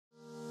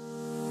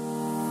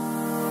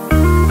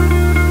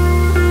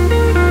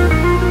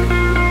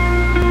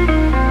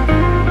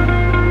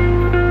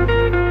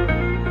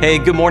Hey,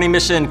 good morning,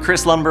 Mission.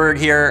 Chris Lundberg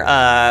here,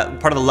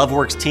 part of the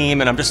LoveWorks team,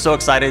 and I'm just so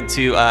excited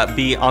to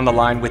be on the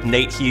line with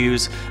Nate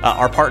Hughes,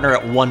 our partner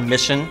at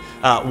 1MISSION.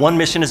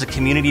 1MISSION is a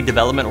community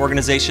development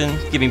organization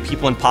giving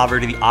people in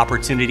poverty the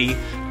opportunity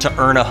to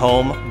earn a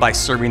home by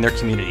serving their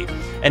community.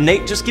 And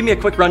Nate, just give me a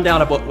quick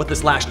rundown of what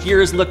this last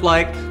year has looked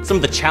like, some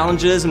of the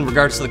challenges in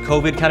regards to the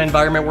COVID kind of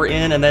environment we're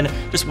in, and then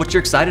just what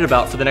you're excited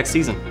about for the next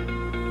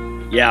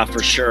season. Yeah,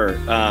 for sure.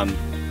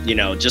 You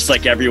know, just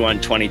like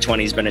everyone,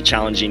 2020 has been a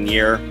challenging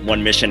year.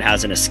 1MISSION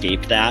hasn't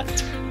escaped that.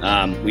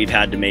 We've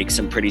had to make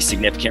some pretty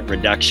significant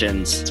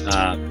reductions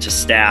to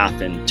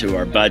staff and to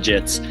our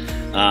budgets,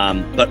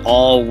 but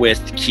all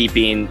with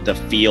keeping the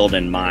field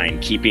in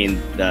mind, keeping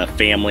the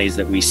families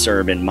that we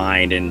serve in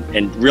mind,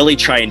 and really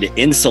trying to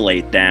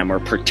insulate them or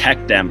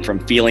protect them from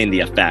feeling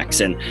the effects.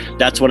 And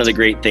that's one of the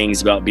great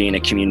things about being a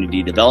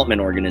community development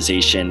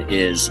organization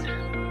is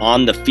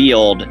on the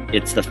field,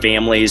 it's the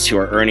families who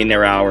are earning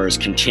their hours,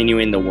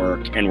 continuing the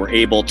work, and we're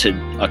able to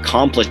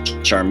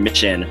accomplish our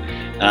mission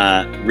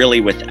really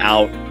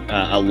without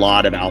a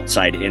lot of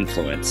outside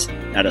influence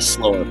at a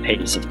slower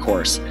pace, of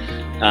course.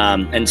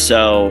 And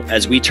so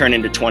as we turn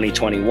into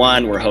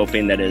 2021, we're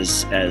hoping that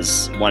as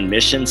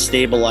 1MISSION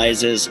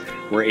stabilizes,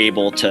 we're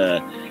able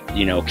to,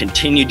 you know,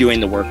 continue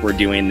doing the work we're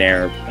doing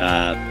there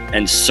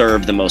and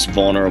serve the most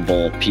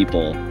vulnerable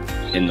people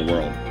in the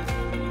world.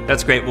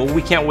 That's great. Well,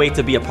 we can't wait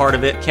to be a part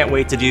of it. Can't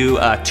wait to do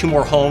 2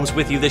 more homes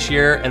with you this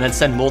year and then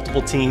send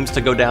multiple teams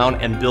to go down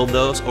and build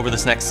those over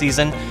this next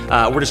season.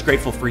 We're just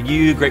grateful for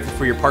you, grateful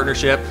for your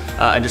partnership,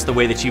 and just the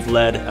way that you've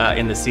led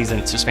in this season.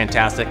 It's just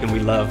fantastic, and we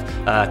love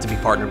to be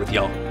partnered with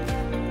y'all.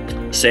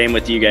 Same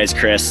with you guys,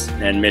 Chris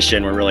and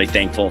Mission. We're really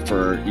thankful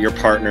for your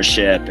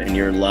partnership and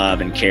your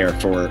love and care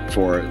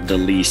for the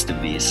least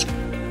of these.